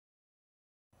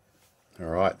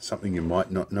Alright, something you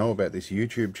might not know about this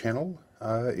YouTube channel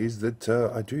is that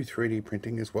I do 3D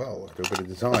printing as well. I do a bit of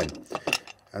design.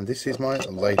 And this is my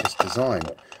latest design.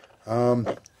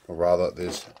 Or rather,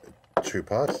 there's two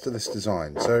parts to this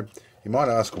design. So, you might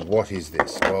ask, what is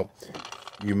this? Well,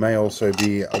 you may also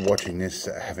be watching this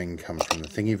having come from the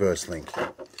Thingiverse link.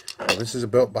 Well, this is a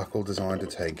belt buckle designed to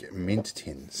take mint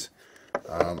tins.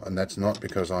 And that's not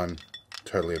because I'm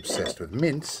totally obsessed with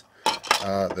mints.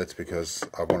 That's because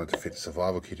I wanted to fit a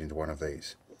survival kit into one of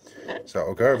these. So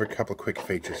I'll go over a couple of quick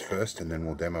features first and then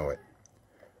we'll demo it.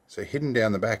 So hidden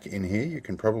down the back in here, you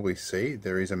can probably see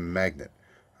there is a magnet.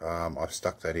 I've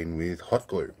stuck that in with hot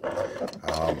glue.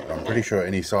 I'm pretty sure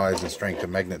any size and strength of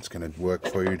magnet's going to work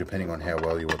for you depending on how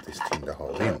well you want this tin to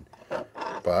hold in.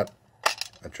 But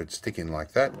it should stick in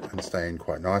like that and stay in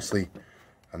quite nicely,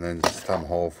 and then there's a thumb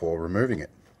hole for removing it.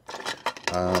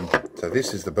 So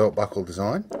this is the belt buckle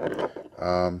design.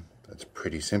 It's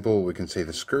pretty simple. We can see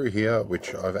the screw here,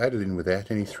 which I've added in without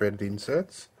any threaded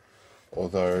inserts.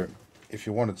 Although, if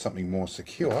you wanted something more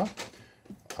secure,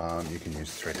 you can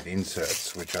use threaded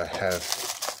inserts, which I have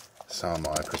some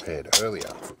I prepared earlier.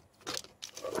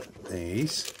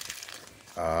 These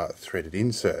are threaded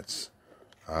inserts.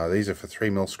 These are for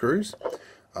 3mm screws.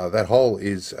 That hole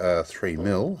is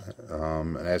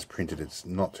 3mm, and as printed it's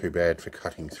not too bad for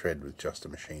cutting thread with just a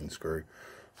machine screw.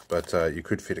 But you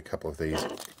could fit a couple of these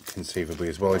conceivably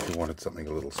as well if you wanted something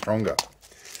a little stronger.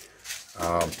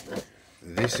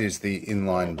 This is the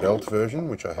inline belt version,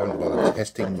 which I haven't bothered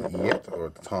testing yet, or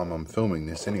at the time I'm filming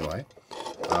this anyway.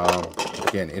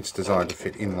 Again, it's designed to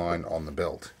fit inline on the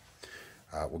belt.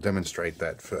 We'll demonstrate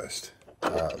that first.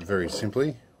 Very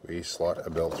simply, we slide a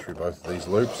belt through both of these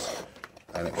loops,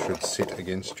 and it should sit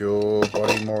against your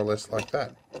body more or less like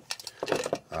that.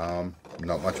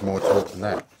 Not much more to it than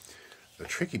that. The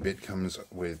tricky bit comes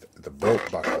with the belt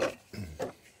buckle.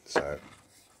 So,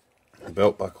 the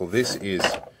belt buckle, this is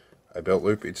a belt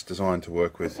loop. It's designed to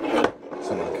work with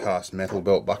some of the cast metal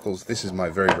belt buckles. This is my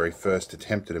very first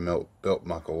attempt at a belt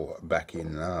buckle back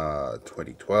in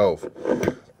 2012.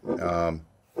 The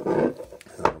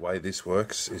way this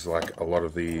works is like a lot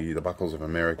of the Buckles of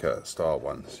America style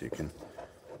ones. You can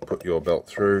put your belt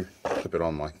through, clip it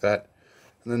on like that,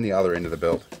 and then the other end of the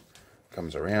belt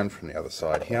comes around from the other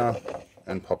side here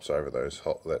and pops over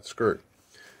that screw.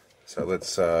 So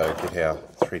let's get our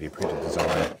 3D printed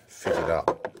design fitted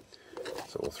up.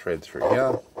 So we'll thread through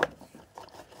here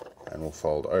and we'll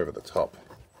fold over the top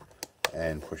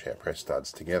and push our press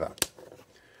studs together.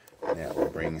 Now we'll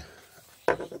bring,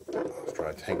 after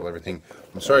I tangle everything,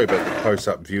 I'm sorry about the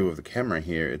close-up view of the camera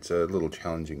here, it's a little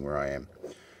challenging where I am.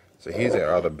 So here's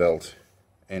our other belt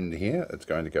end here. It's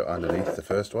going to go underneath the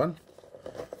first one,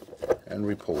 and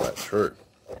we pull that through.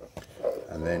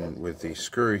 And then with the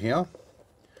screw here,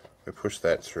 we push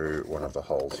that through one of the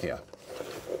holes here,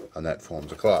 and that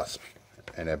forms a clasp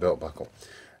and our belt buckle.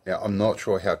 Now I'm not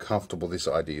sure how comfortable this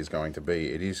idea is going to be.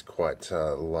 It is quite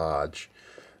large,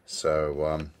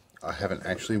 so I haven't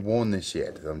actually worn this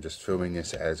yet. I'm just filming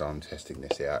this as I'm testing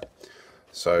this out.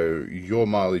 So your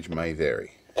mileage may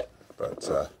vary, but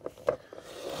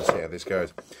we'll see how this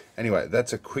goes. Anyway,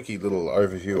 that's a quickie little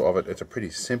overview of it. It's a pretty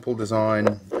simple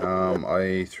design.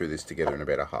 I threw this together in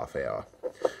about a half hour.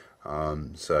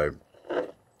 So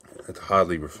it's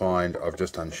hardly refined. I've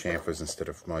just done chamfers instead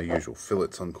of my usual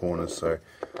fillets on corners, so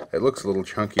it looks a little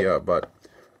chunkier, but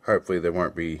hopefully there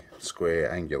won't be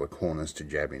square angular corners to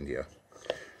jab into you.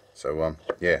 So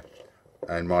yeah,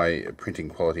 and my printing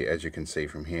quality, as you can see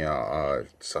from here, I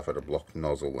suffered a blocked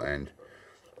nozzle, and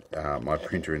my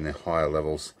printer in the higher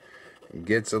levels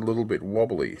gets a little bit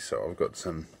wobbly, so I've got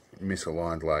some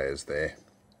misaligned layers there.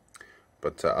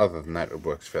 But other than that, it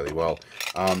works fairly well.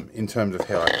 In terms of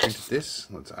how I printed this,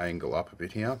 let's angle up a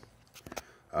bit here.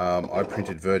 I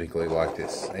printed vertically like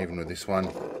this, even with this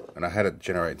one, and I had it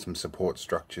generate some support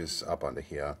structures up under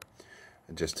here,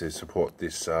 just to support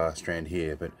this strand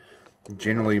here. But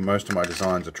generally, most of my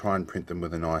designs, I try and print them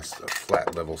with a nice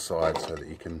flat level side so that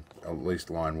you can at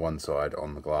least line one side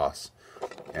on the glass.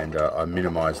 And I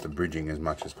minimize the bridging as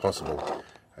much as possible.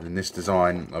 And in this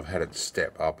design, I've had it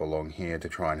step up along here to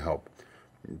try and help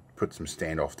put some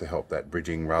standoff to help that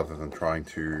bridging, rather than trying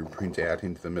to print out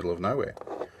into the middle of nowhere.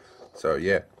 So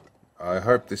yeah, I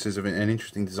hope this is an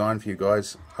interesting design for you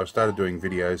guys. I've started doing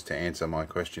videos to answer my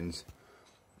questions,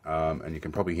 and you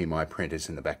can probably hear my apprentice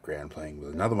in the background playing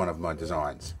with another one of my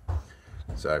designs.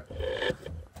 So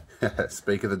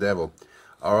speak of the devil.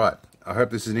 Alright, I hope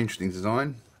this is an interesting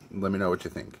design. Let me know what you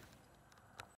think.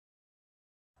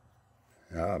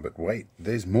 But wait,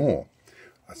 there's more.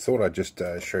 I thought I'd just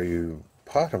show you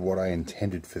part of what I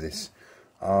intended for this.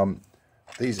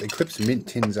 These Eclipse mint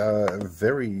tins are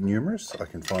very numerous. I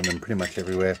can find them pretty much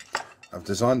everywhere. I've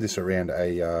designed this around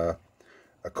a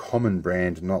common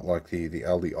brand, not like the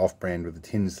Aldi off-brand with the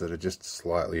tins that are just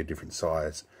slightly a different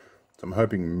size. So I'm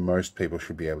hoping most people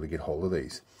should be able to get hold of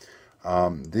these.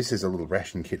 This is a little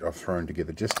ration kit I've thrown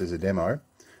together just as a demo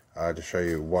to show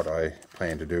you what I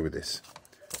plan to do with this.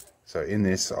 So in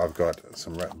this I've got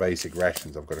some basic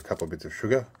rations. I've got a couple of bits of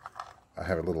sugar. I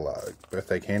have a little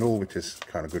birthday candle, which is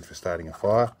kind of good for starting a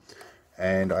fire.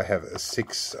 And I have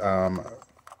 6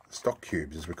 stock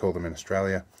cubes, as we call them in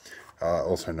Australia,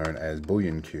 also known as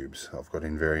bouillon cubes. I've got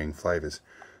in varying flavours.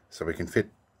 So we can fit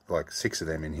like 6 of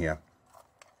them in here,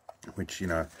 which, you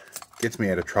know, gets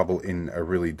me out of trouble in a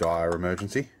really dire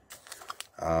emergency.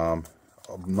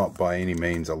 Not by any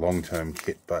means a long-term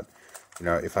kit, but, you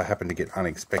know, if I happen to get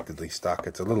unexpectedly stuck,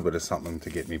 it's a little bit of something to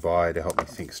get me by, to help me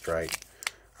think straight.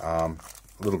 A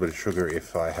little bit of sugar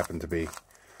if I happen to be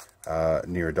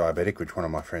near a diabetic, which one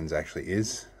of my friends actually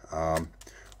is.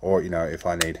 Or, you know, if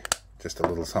I need just a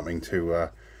little something to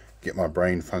get my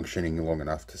brain functioning long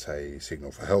enough to, say,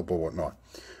 signal for help or whatnot.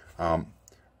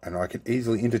 And I can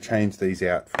easily interchange these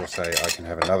out for, say, I can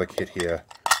have another kit here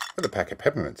with a pack of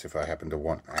peppermints if I happen to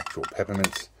want actual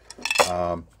peppermints.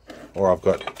 Or I've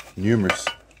got numerous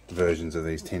versions of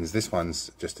these tins. This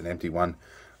one's just an empty one.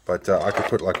 But I could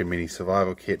put like a mini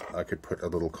survival kit. I could put a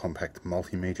little compact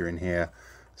multimeter in here,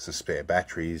 some spare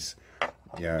batteries,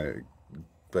 you know,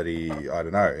 bloody, I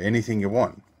don't know, anything you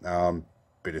want.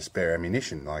 Bit of spare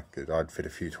ammunition, like I'd fit a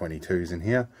few 22s in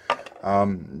here.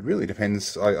 Really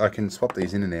depends. I can swap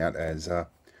these in and out as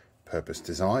purpose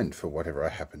designed for whatever I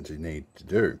happen to need to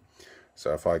do.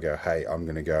 So if I go, hey, I'm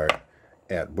going to go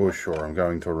out bush, or I'm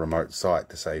going to a remote site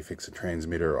to, say, fix a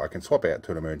transmitter, I can swap out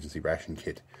to an emergency ration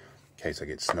kit in case I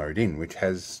get snowed in, which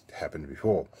has happened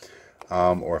before.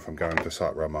 Or if I'm going to a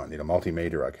site where I might need a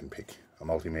multimeter, I can pick a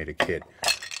multimeter kit,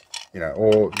 you know,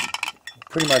 or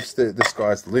pretty much the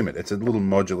sky's the limit. It's a little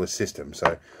modular system.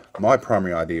 So my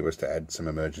primary idea was to add some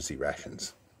emergency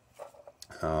rations,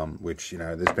 which, you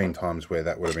know, there's been times where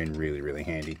that would have been really, really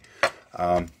handy.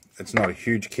 It's not a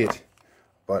huge kit,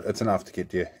 but it's enough to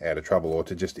get you out of trouble or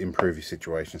to just improve your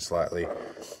situation slightly.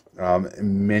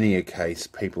 In many a case,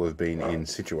 people have been in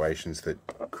situations that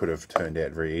could have turned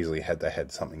out very easily had they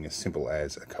had something as simple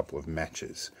as a couple of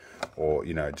matches, or,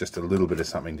 you know, just a little bit of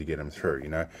something to get them through. You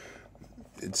know,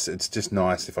 it's just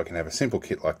nice if I can have a simple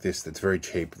kit like this that's very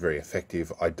cheap, very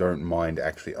effective. I don't mind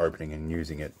actually opening and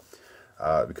using it,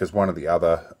 because one of the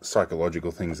other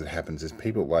psychological things that happens is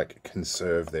people like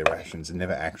conserve their rations and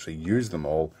never actually use them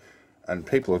all, and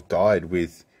people have died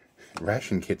with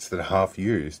ration kits that are half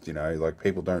used. You know, like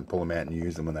people don't pull them out and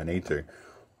use them when they need to.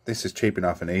 This is cheap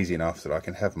enough and easy enough that I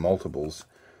can have multiples,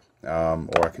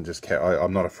 or I can just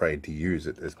I'm not afraid to use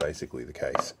it, is basically the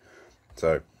case.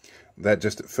 So that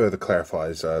just further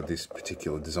clarifies this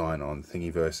particular design on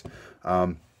Thingiverse.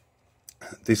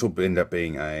 This will end up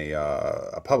being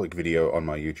a public video on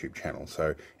my YouTube channel.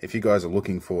 So if you guys are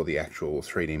looking for the actual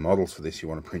 3D models for this, you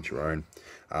want to print your own,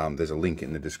 there's a link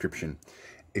in the description.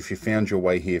 If you found your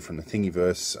way here from the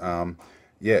Thingiverse,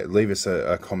 yeah, leave us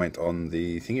a comment on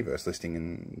the Thingiverse listing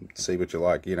and see what you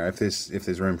like. You know, if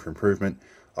there's room for improvement.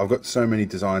 I've got so many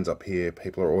designs up here.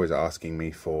 People are always asking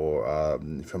me for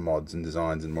mods and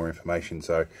designs and more information.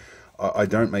 So I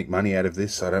don't make money out of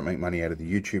this. I don't make money out of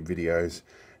the YouTube videos.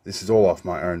 This is all off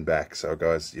my own back. So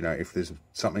guys, you know, if there's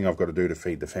something I've got to do to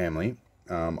feed the family,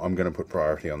 I'm going to put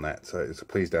priority on that. So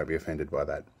please don't be offended by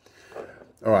that.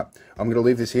 All right, I'm going to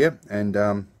leave this here, and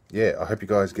yeah, I hope you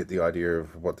guys get the idea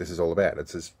of what this is all about.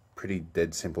 It's a pretty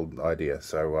dead simple idea.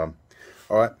 So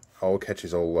all right, I'll catch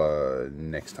you all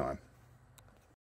next time.